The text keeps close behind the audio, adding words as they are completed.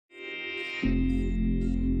I'm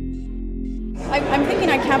thinking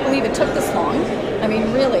I can't believe it took this long. I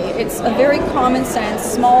mean, really, it's a very common sense,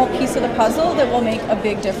 small piece of the puzzle that will make a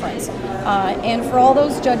big difference. And for all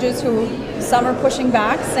those judges who, some are pushing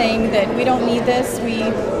back, saying that we don't need this,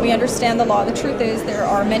 we understand the law. The truth is there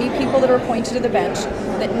are many people that are appointed to the bench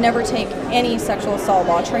that never take any sexual assault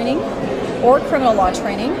law training or criminal law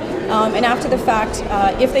training. And after the fact,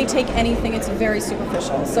 if they take anything, it's very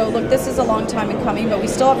superficial. So look, this is a long time in coming, but we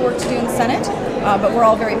still have work to do in the Senate, but we're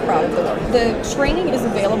all very proud of the work. The training is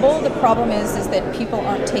available. The problem is that people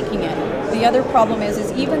aren't taking it. The other problem is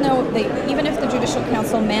even if the Judicial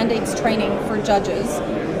Council mandates training for judges,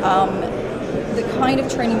 the kind of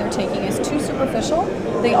training they're taking is too superficial.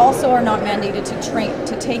 They also are not mandated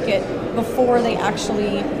to take it before they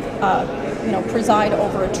actually preside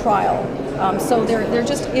over a trial. So there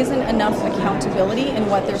just isn't enough accountability in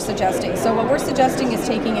what they're suggesting. So what we're suggesting is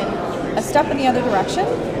taking it a step in the other direction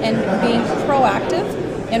and being proactive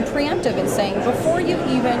and preemptive in saying, before you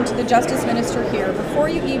even, to the Justice Minister here, before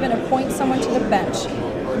you even appoint someone to the bench,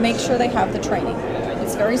 make sure they have the training.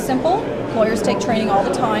 It's very simple. Lawyers take training all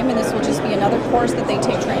the time, and this will just be another course that they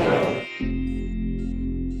take training.